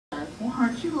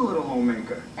aren't you a little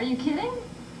homemaker? Are you kidding?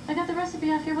 I got the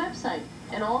recipe off your website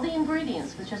and all the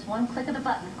ingredients with just one click of the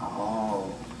button.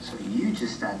 Oh, so you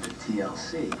just add the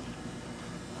TLC.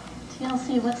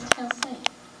 TLC? What's TLC?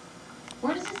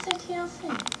 Where does it say TLC?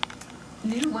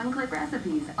 New one-click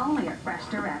recipes only at Fresh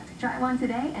Direct. Try one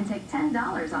today and take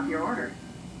 $10 off your order.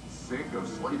 Sick of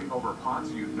slaving over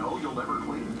pots you know you'll never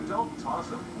clean? Don't toss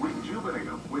them. Rejuvenate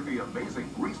them with the amazing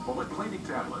Grease Bullet Cleaning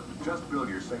Tablet. Just fill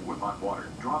your sink with hot water,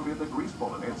 drop in the Grease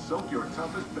Bullet, and soak your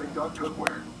toughest baked-on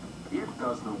cookware. It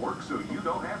does the work so you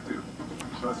don't have to.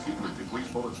 The secret to Grease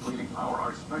Bullet's cleaning power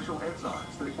are special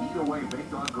enzymes that eat away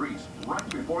baked-on grease right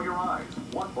before your eyes.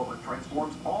 One bullet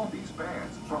transforms all these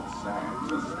pans from sag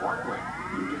to sparkling.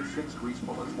 You get 6 Grease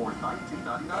Bullets for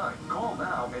 $19.99. Call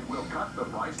now and we'll cut the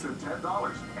price to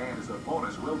 $10. And as a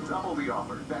bonus, we'll double the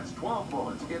offer. That's 12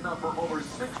 bullets, enough for over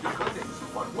 60 cleanings.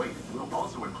 But wait, we'll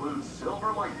also include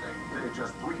Silver Lightning. Then in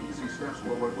just 3 easy steps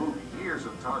will remove years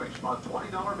of tarnish. A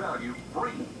 $20 value,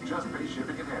 free. Just pay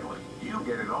shipping and handling. You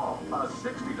get it all. A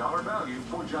 $60 value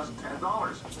for just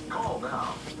 $10. Call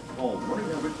now. Call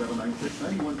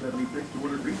 1-800-796-9176 to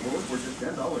order Grease Bullets for just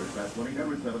 $10. That's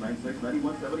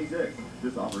 1-800-796-9176.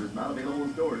 This offer is not available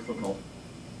in stores, so call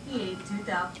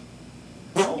 2000.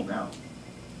 Call now.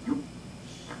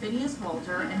 Phineas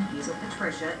Walter and Hazel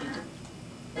Patricia into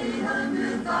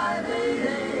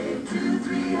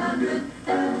 800-588-2300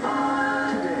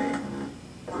 today.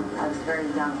 I was very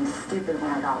young and stupid when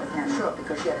I got with him. Sure,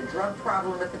 because she had a drug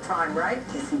problem at the time, right?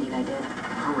 Yes, indeed I did.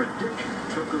 Her addiction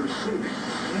took her savings.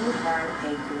 You had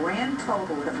a grand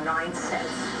total of 9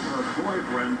 cents. Her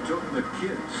boyfriend took the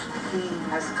kids. He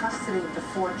has custody of the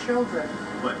 4 children.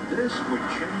 But this would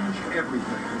change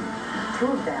everything.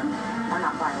 2 of them are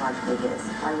not biologically his.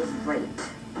 I was raped,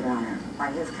 Your Honor,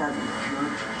 by his cousin.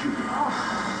 Judge Judy.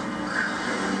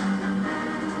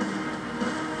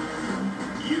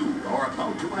 You are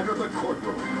about to enter the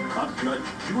courtroom of Judge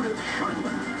Judith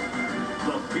Scheinman.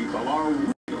 The people are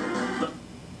real.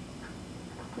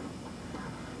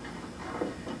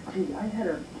 Hey, I had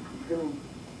a little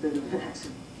bit of an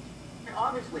accident.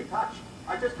 Obviously touched.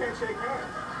 I just can't shake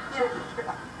hands.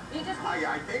 Yeah. You just...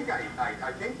 I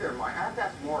think they're mine. I have to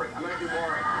ask Maury. I'm going to do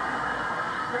Maury.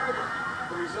 Apparently,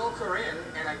 the results are in,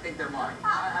 and I think they're mine.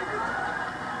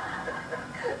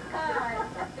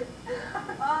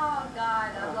 Oh,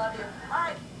 God, I love you. All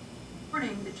right.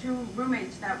 Morning, the 2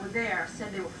 roommates that were there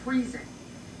said they were freezing.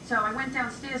 So I went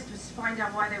downstairs to find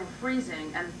out why they were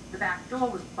freezing, and the back door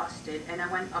was busted, and I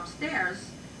went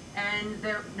upstairs, and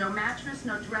there no mattress,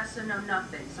 no dresser, no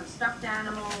nothing. Some stuffed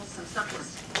animals, some stuff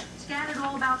was scattered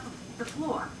all about the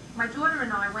floor. My daughter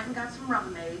and I went and got some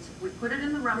Rubbermaids. We put it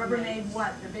in the Rubbermaids. Rubbermaid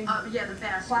what? The big yeah, the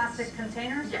baskets. plastic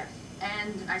containers? Yes.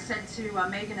 And I said to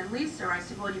Megan and Lisa, I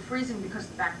said, well, you're freezing because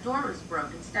the back door is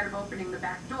broke. Instead of opening the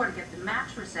back door to get the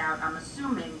mattress out, I'm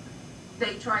assuming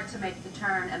they tried to make the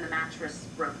turn and the mattress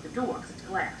broke the door because it's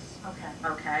glass. Okay.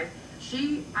 Okay.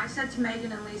 I said to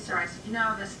Megan and Lisa, I said, you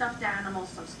know, there's stuffed animals,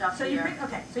 some stuff So here.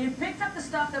 so you picked up the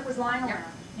stuff that was lying Yeah.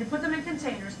 around, you put them in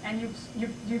containers, and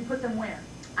you put them where?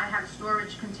 I had a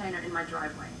storage container in my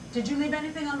driveway. Did you leave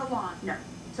anything on the lawn? No.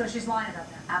 So she's lying about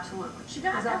that? Absolutely. She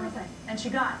got everything. And she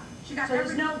got it? She got so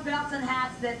everything. there's no belts and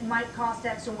hats that might cost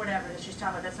X or whatever that she's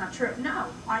talking about. That's not true. No. All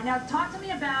right, now talk to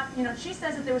me about, you know, she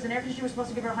says that there was an air conditioner you were supposed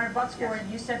to give her $100 for, Yes.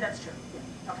 and you said that's true.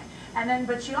 Yeah. Okay. And then,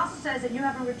 but she also says that you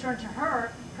haven't returned to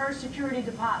her security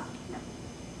deposit. No.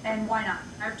 And why not?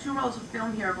 I have 2 rolls of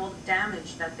film here of all the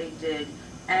damage that they did,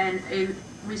 and a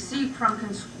receipt from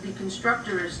the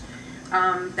constructors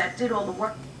that did all the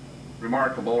work.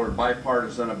 Remarkable or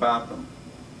bipartisan about them.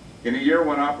 In a year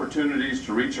when opportunities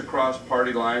to reach across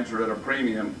party lines are at a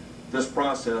premium, this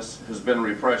process has been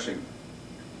refreshing.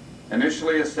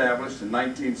 Initially established in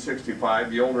 1965,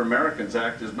 the Older Americans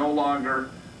Act is no longer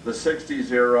the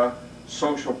 60s era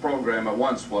social program it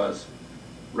once was.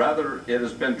 Rather, it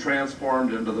has been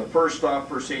transformed into the first stop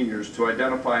for seniors to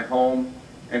identify home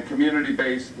and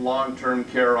community-based long-term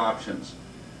care options,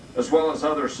 as well as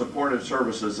other supportive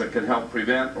services that can help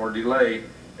prevent or delay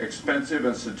expensive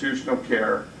institutional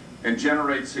care and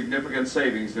generate significant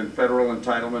savings in federal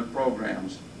entitlement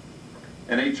programs.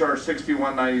 And H.R.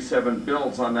 6197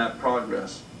 builds on that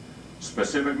progress.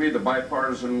 Specifically, the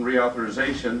bipartisan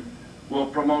reauthorization will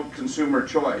promote consumer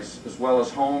choice as well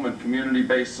as home and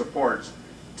community-based supports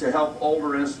to help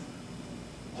older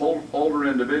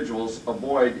individuals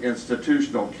avoid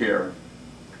institutional care,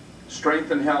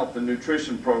 strengthen health and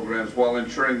nutrition programs while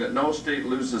ensuring that no state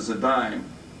loses a dime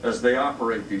as they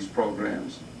operate these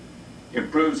programs,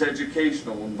 improves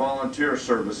educational and volunteer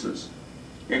services,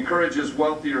 encourages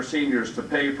wealthier seniors to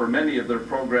pay for many of their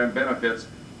program benefits,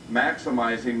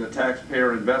 maximizing the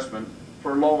taxpayer investment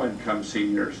for low-income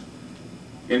seniors.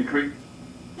 Increase.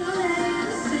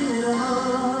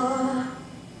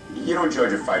 You don't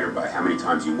judge a fighter by how many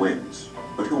times he wins,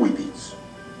 but who he beats.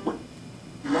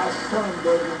 My son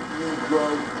doesn't need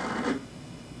drugs.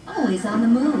 Always on the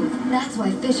move. That's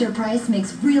why Fisher-Price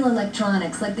makes real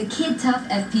electronics like the Kid Tough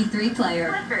FP3 player.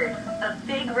 Clifford, a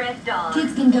big red dog.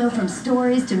 Kids can go from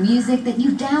stories to music that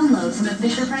you download from a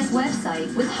Fisher-Price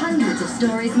website with hundreds of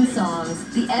stories and songs.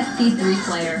 The FP3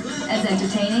 player. As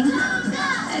entertaining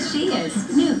as she is.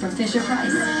 New from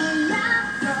Fisher-Price.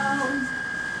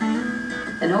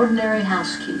 An ordinary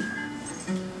house key.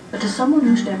 But to someone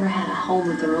who's never had a home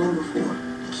of their own before,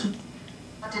 key.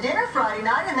 To dinner Friday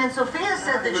night, and then Sophia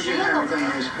said that she and the...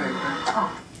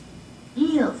 Oh,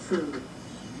 real food.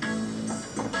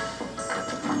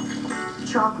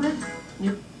 Chocolate?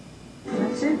 Yep.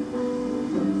 That's it.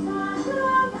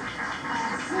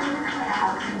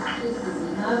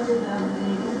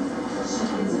 She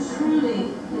is truly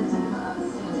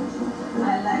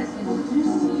I'd like to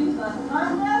introduce to you the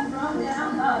thunder from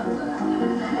down under.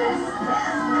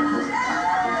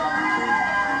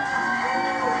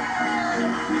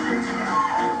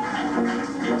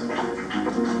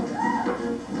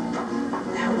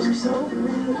 That was so great.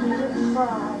 We didn't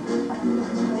cry.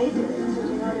 They did it.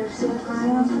 You know, they're still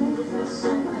crying on me.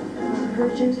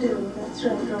 Heard you do. That's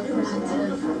right,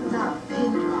 girlfriend. Not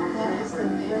pin drop. That is the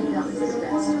very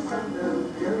best.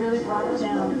 You really brought it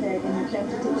down, Peg, and you kept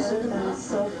it together. That was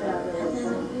so fabulous.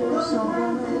 It was so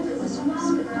it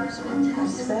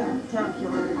was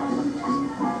spectacular.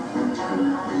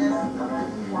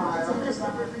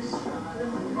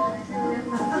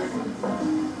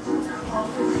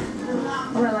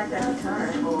 Oh, I like that guitar.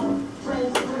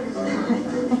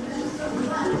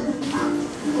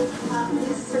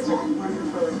 It's such a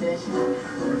wonderful addition.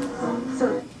 So,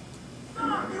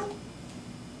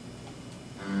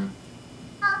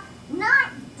 not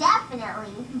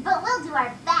definitely, but we'll do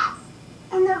our best.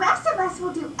 And the rest of us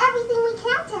will do everything we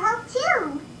can to help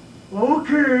too.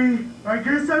 Okay, I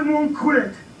guess I won't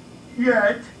quit.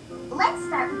 Yet. Let's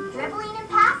start with dribbling and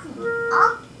passing.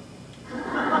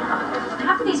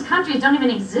 Half of these countries don't even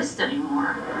exist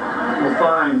anymore.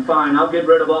 Well, fine. I'll get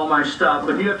rid of all my stuff,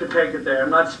 but you have to take it there. I'm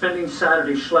not spending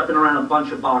Saturday schlepping around a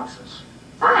bunch of boxes.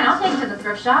 Fine, I'll take it to the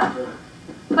thrift shop.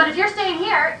 But if you're staying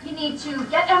here, you need to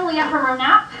get Emily up from her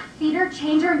nap, feed her,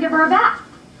 change her, and give her a bath.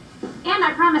 And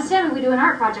I promised Sammy we'd do an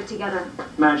art project together.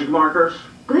 Magic markers?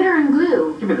 Glitter and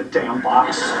glue. Give me the damn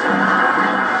box.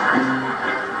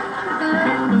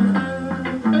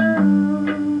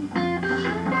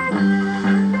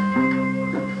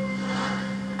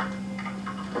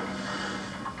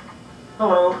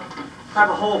 Hello. I have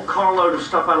a whole carload of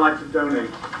stuff I'd like to donate.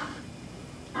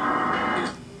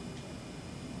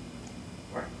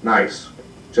 Nice.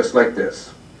 Just like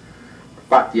this.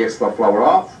 Pat the extra flour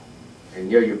off, and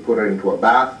here you put it into a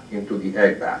bath, into the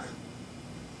egg bath.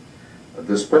 At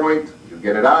this point, you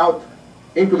get it out,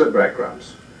 into the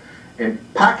breadcrumbs, and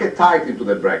pack it tight into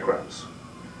the breadcrumbs.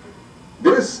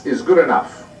 This is good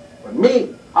enough. But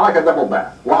me, I like a double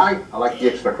bath. Why? I like the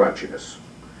extra crunchiness.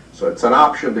 So it's an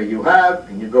option that you have,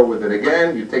 and you go with it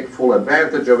again, you take full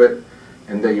advantage of it,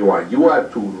 and there you are. You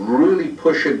have to really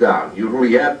push it down. You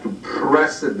really have to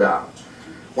press it down.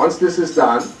 Once this is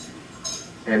done,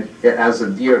 and it has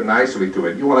adhered nicely to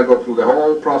it, you want to go through the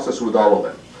whole process with all of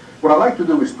them. What I like to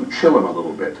do is to chill them a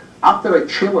little bit. After I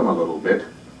chill them a little bit,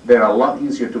 they're a lot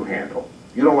easier to handle.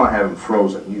 You don't want to have them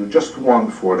frozen. You just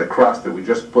want for the crust that we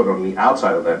just put on the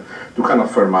outside of them to kind of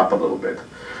firm up a little bit.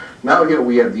 Now here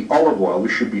we have the olive oil,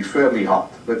 which should be fairly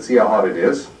hot. Let's see how hot it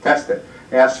is. Test it.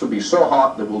 It has to be so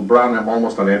hot that we'll brown them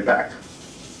almost on impact.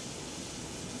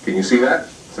 Can you see that?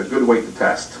 It's a good way to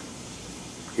test.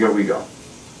 Here we go.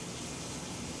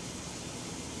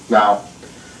 Now,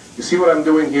 you see what I'm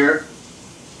doing here?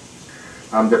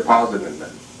 I'm depositing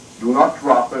them. Do not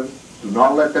drop them. Do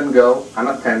not let them go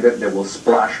unattended. They will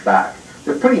splash back.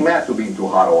 They're pretty mad to be into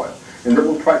hot oil. And they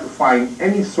will try to find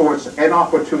any source and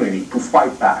opportunity to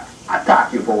fight back,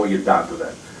 attack you for what you've done to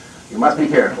them. You must be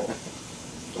careful.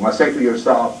 You must say to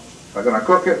yourself, if I'm going to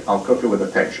cook it, I'll cook it with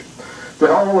attention. The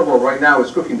olive oil right now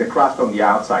is cooking the crust on the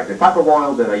outside. The type of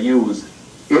oil that I use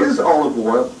is olive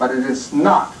oil, but it is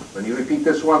not, let me repeat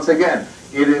this once again,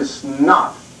 it is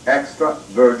not extra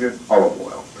virgin olive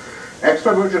oil.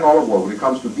 Extra virgin olive oil, when it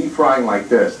comes to deep frying like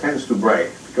this, tends to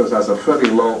break because it has a fairly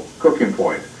low cooking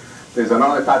point. There's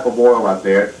another type of oil out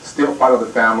there, still part of the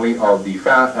family of the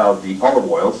olive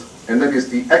oils, and that is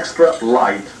the extra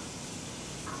light,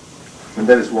 and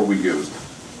that is what we used.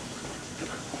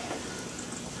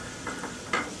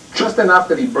 Just enough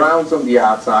that it browns on the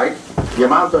outside, The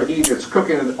amount of heat is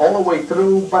cooking it all the way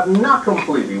through, but not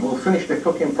completely. We'll finish the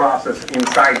cooking process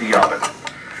inside the oven.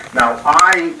 Now,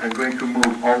 I am going to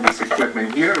move all this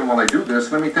equipment here, and while I do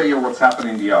this, let me tell you what's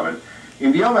happening in the oven.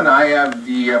 In the oven, I have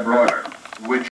the broiler, which